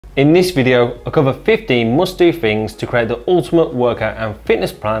In this video, I'll cover 15 must-do things to create the ultimate workout and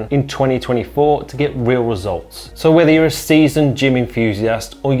fitness plan in 2024 to get real results. So whether you're a seasoned gym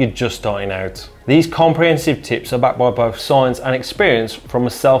enthusiast or you're just starting out, these comprehensive tips are backed by both science and experience from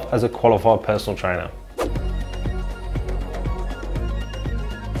myself as a qualified personal trainer.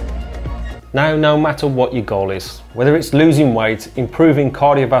 Now, no matter what your goal is, whether it's losing weight, improving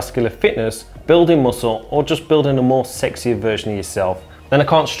cardiovascular fitness, building muscle, or just building a more sexier version of yourself, then I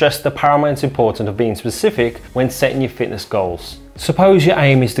can't stress the paramount importance of being specific when setting your fitness goals. Suppose your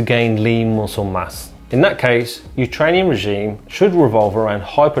aim is to gain lean muscle mass. In that case, your training regime should revolve around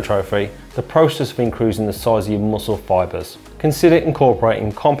hypertrophy, the process of increasing the size of your muscle fibers. Consider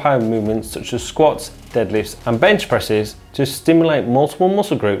incorporating compound movements such as squats, deadlifts, and bench presses to stimulate multiple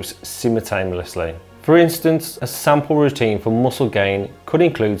muscle groups simultaneously. For instance, a sample routine for muscle gain could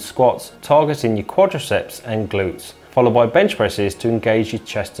include squats targeting your quadriceps and glutes, followed by bench presses to engage your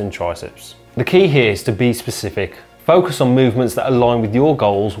chest and triceps. The key here is to be specific. Focus on movements that align with your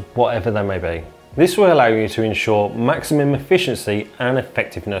goals, whatever they may be. This will allow you to ensure maximum efficiency and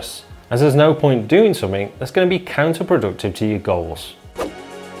effectiveness, as there's no point doing something that's going to be counterproductive to your goals.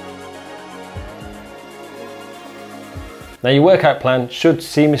 Now, your workout plan should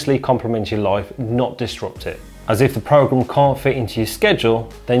seamlessly complement your life, not disrupt it. As if the program can't fit into your schedule,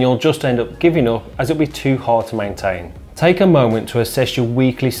 then you'll just end up giving up as it'll be too hard to maintain. Take a moment to assess your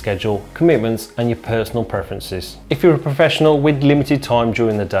weekly schedule, commitments, and your personal preferences. If you're a professional with limited time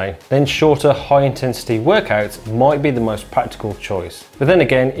during the day, then shorter high-intensity workouts might be the most practical choice. But then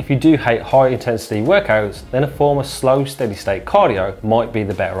again, if you do hate high-intensity workouts, then a form of slow, steady-state cardio might be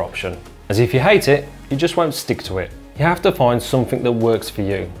the better option. As if you hate it, you just won't stick to it. You have to find something that works for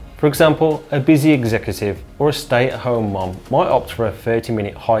you. For example, a busy executive or a stay-at-home mom might opt for a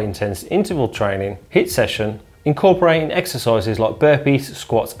 30-minute high-intense interval training HIIT session, incorporating exercises like burpees,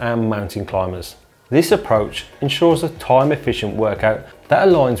 squats, and mountain climbers. This approach ensures a time-efficient workout that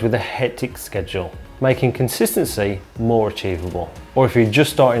aligns with a hectic schedule, making consistency more achievable. Or if you're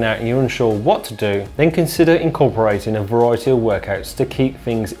just starting out and you're unsure what to do, then consider incorporating a variety of workouts to keep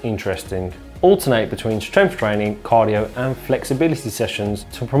things interesting. Alternate between strength training, cardio, and flexibility sessions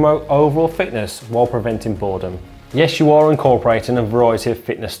to promote overall fitness while preventing boredom. Yes, you are incorporating a variety of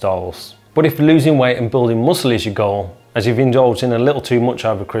fitness styles, but if losing weight and building muscle is your goal, as you've indulged in a little too much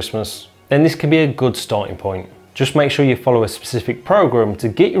over Christmas, then this can be a good starting point. Just make sure you follow a specific program to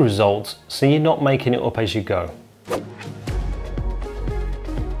get your results so you're not making it up as you go.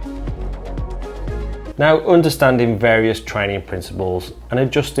 Now, understanding various training principles and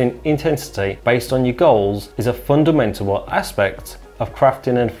adjusting intensity based on your goals is a fundamental aspect of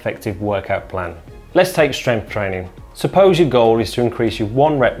crafting an effective workout plan. Let's take strength training. Suppose your goal is to increase your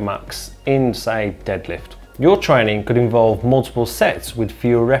 1 rep max in, say, deadlift. Your training could involve multiple sets with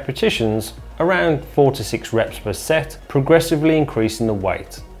fewer repetitions, around 4 to 6 reps per set, progressively increasing the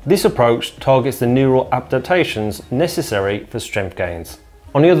weight. This approach targets the neural adaptations necessary for strength gains.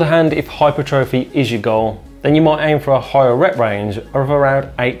 On the other hand, if hypertrophy is your goal, then you might aim for a higher rep range of around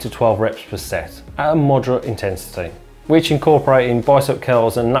 8 to 12 reps per set at a moderate intensity, which incorporating bicep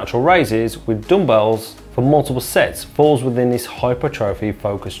curls and natural raises with dumbbells for multiple sets falls within this hypertrophy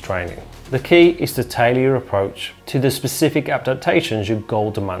focused training. The key is to tailor your approach to the specific adaptations your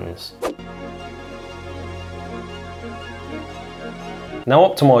goal demands. Now,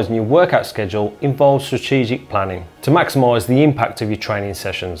 optimizing your workout schedule involves strategic planning to maximize the impact of your training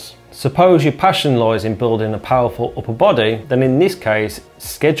sessions. Suppose your passion lies in building a powerful upper body, then in this case,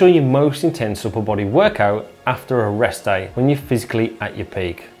 schedule your most intense upper body workout after a rest day when you're physically at your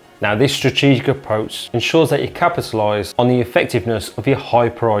peak. Now, this strategic approach ensures that you capitalize on the effectiveness of your high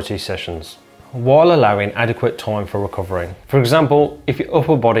priority sessions, while allowing adequate time for recovery. For example, if your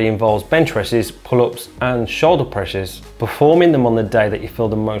upper body involves bench presses, pull-ups, and shoulder presses, performing them on the day that you feel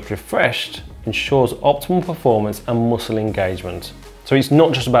the most refreshed ensures optimal performance and muscle engagement. So it's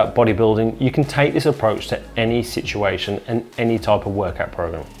not just about bodybuilding, you can take this approach to any situation and any type of workout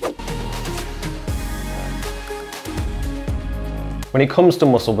program. When it comes to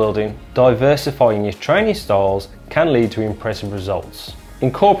muscle building, diversifying your training styles can lead to impressive results.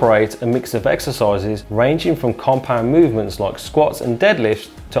 Incorporate a mix of exercises ranging from compound movements like squats and deadlifts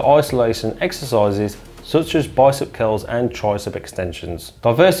to isolation exercises such as bicep curls and tricep extensions.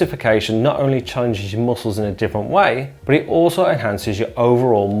 Diversification not only challenges your muscles in a different way, but it also enhances your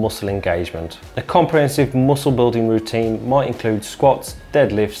overall muscle engagement. A comprehensive muscle building routine might include squats,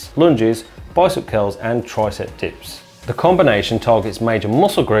 deadlifts, lunges, bicep curls, and tricep dips. The combination targets major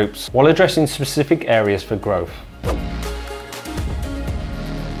muscle groups while addressing specific areas for growth.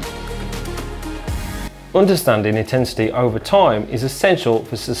 Understanding intensity over time is essential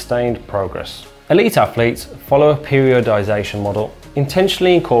for sustained progress. Elite athletes follow a periodization model,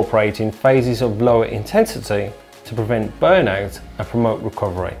 intentionally incorporating phases of lower intensity to prevent burnout and promote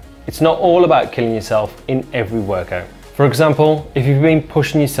recovery. It's not all about killing yourself in every workout. For example, if you've been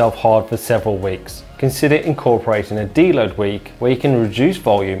pushing yourself hard for several weeks, consider incorporating a deload week where you can reduce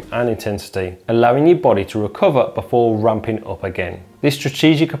volume and intensity, allowing your body to recover before ramping up again. This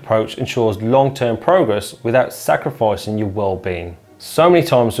strategic approach ensures long-term progress without sacrificing your well-being. So many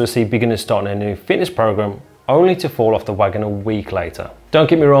times we see beginners starting a new fitness program only to fall off the wagon a week later. Don't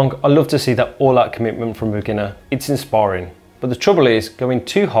get me wrong, I love to see that all-out commitment from a beginner. It's inspiring. But the trouble is, going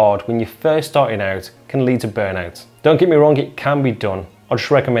too hard when you're first starting out can lead to burnout. Don't get me wrong, it can be done. I just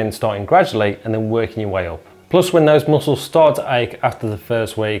recommend starting gradually and then working your way up. Plus, when those muscles start to ache after the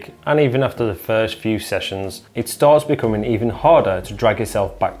first week and even after the first few sessions, it starts becoming even harder to drag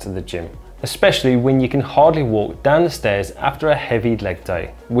yourself back to the gym. Especially when you can hardly walk down the stairs after a heavy leg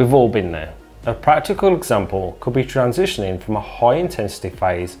day. We've all been there. A practical example could be transitioning from a high intensity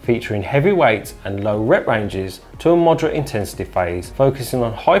phase featuring heavy weights and low rep ranges to a moderate intensity phase focusing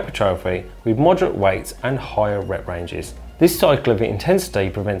on hypertrophy with moderate weights and higher rep ranges. This cycle of intensity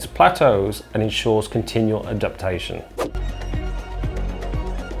prevents plateaus and ensures continual adaptation.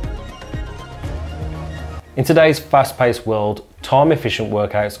 In today's fast-paced world, time-efficient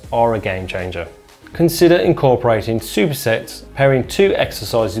workouts are a game changer. Consider incorporating supersets, pairing 2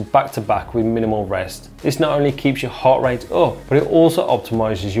 exercises back-to-back with minimal rest. This not only keeps your heart rate up, but it also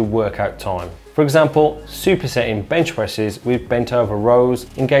optimizes your workout time. For example, supersetting bench presses with bent over rows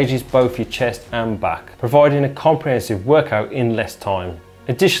engages both your chest and back, providing a comprehensive workout in less time.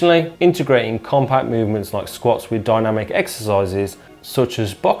 Additionally, integrating compact movements like squats with dynamic exercises such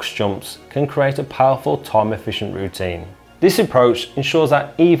as box jumps can create a powerful time-efficient routine. This approach ensures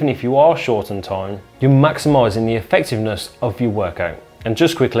that even if you are short on time, you're maximising the effectiveness of your workout. And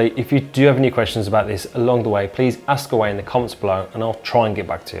just quickly, if you do have any questions about this along the way, please ask away in the comments below and I'll try and get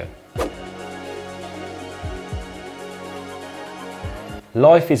back to you.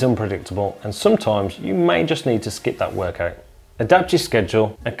 Life is unpredictable and sometimes you may just need to skip that workout. Adapt your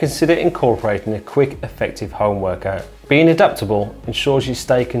schedule and consider incorporating a quick, effective home workout. Being adaptable ensures you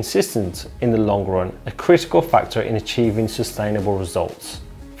stay consistent in the long run, a critical factor in achieving sustainable results.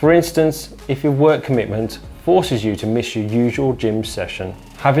 For instance, if your work commitment forces you to miss your usual gym session,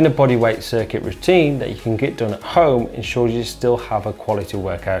 having a bodyweight circuit routine that you can get done at home ensures you still have a quality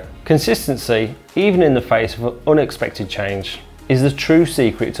workout. Consistency, even in the face of an unexpected change, is the true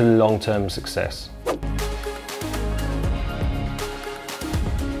secret to long-term success.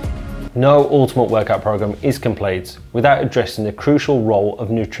 No ultimate workout program is complete without addressing the crucial role of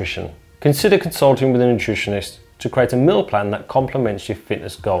nutrition. Consider consulting with a nutritionist to create a meal plan that complements your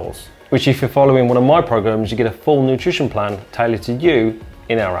fitness goals, which if you're following one of my programs, you get a full nutrition plan tailored to you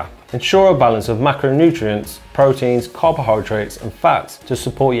in our app. Ensure a balance of macronutrients, proteins, carbohydrates and fats to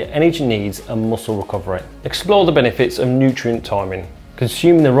support your energy needs and muscle recovery. Explore the benefits of nutrient timing,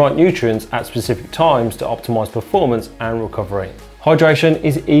 consuming the right nutrients at specific times to optimize performance and recovery. Hydration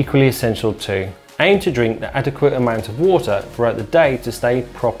is equally essential too. Aim to drink the adequate amount of water throughout the day to stay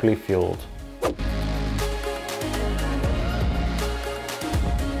properly fueled.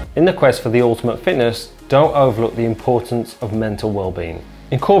 In the quest for the ultimate fitness, don't overlook the importance of mental well-being.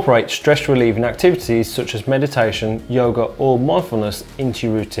 Incorporate stress-relieving activities such as meditation, yoga or mindfulness into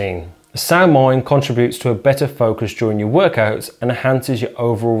your routine. A sound mind contributes to a better focus during your workouts and enhances your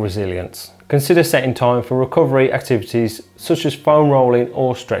overall resilience. Consider setting time for recovery activities such as foam rolling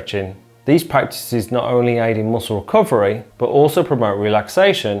or stretching. These practices not only aid in muscle recovery, but also promote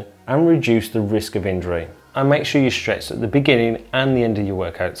relaxation and reduce the risk of injury. And make sure you stretch at the beginning and the end of your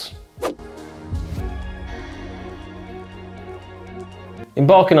workouts.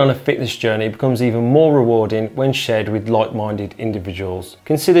 Embarking on a fitness journey becomes even more rewarding when shared with like-minded individuals.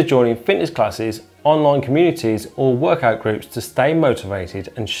 Consider joining fitness classes, online communities or workout groups to stay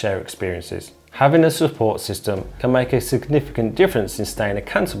motivated and share experiences. Having a support system can make a significant difference in staying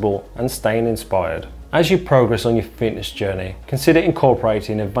accountable and staying inspired. As you progress on your fitness journey, consider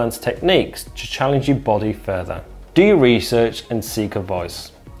incorporating advanced techniques to challenge your body further. Do your research and seek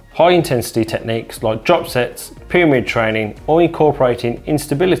advice. High intensity techniques like drop sets, pyramid training or incorporating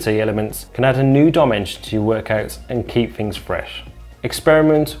instability elements can add a new dimension to your workouts and keep things fresh.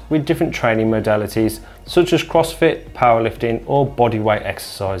 Experiment with different training modalities such as CrossFit, powerlifting or bodyweight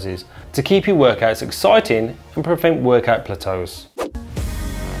exercises to keep your workouts exciting and prevent workout plateaus.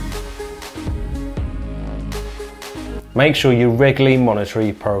 Make sure you regularly monitor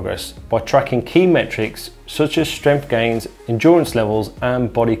your progress by tracking key metrics such as strength gains, endurance levels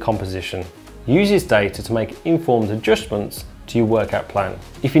and body composition. Use this data to make informed adjustments to your workout plan.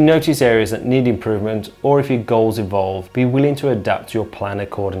 If you notice areas that need improvement or if your goals evolve, be willing to adapt your plan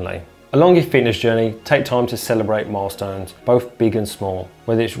accordingly. Along your fitness journey, take time to celebrate milestones, both big and small.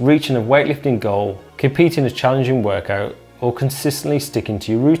 Whether it's reaching a weightlifting goal, competing a challenging workout, or consistently sticking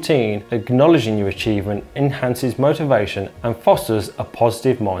to your routine, acknowledging your achievement enhances motivation and fosters a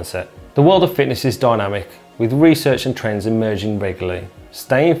positive mindset. The world of fitness is dynamic, with research and trends emerging regularly.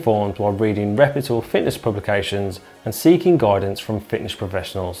 Stay informed while reading reputable fitness publications and seeking guidance from fitness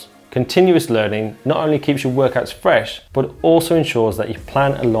professionals. Continuous learning not only keeps your workouts fresh, but also ensures that your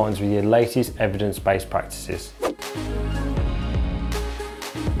plan aligns with your latest evidence-based practices.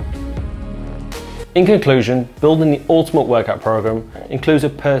 In conclusion, building the ultimate workout program includes a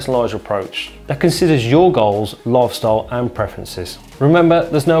personalised approach that considers your goals, lifestyle and preferences. Remember,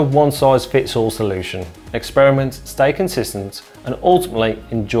 there's no one-size-fits-all solution. Experiment, stay consistent and ultimately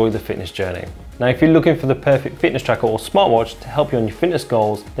enjoy the fitness journey. Now, if you're looking for the perfect fitness tracker or smartwatch to help you on your fitness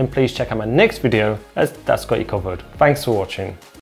goals, then please check out my next video as that's got you covered. Thanks for watching.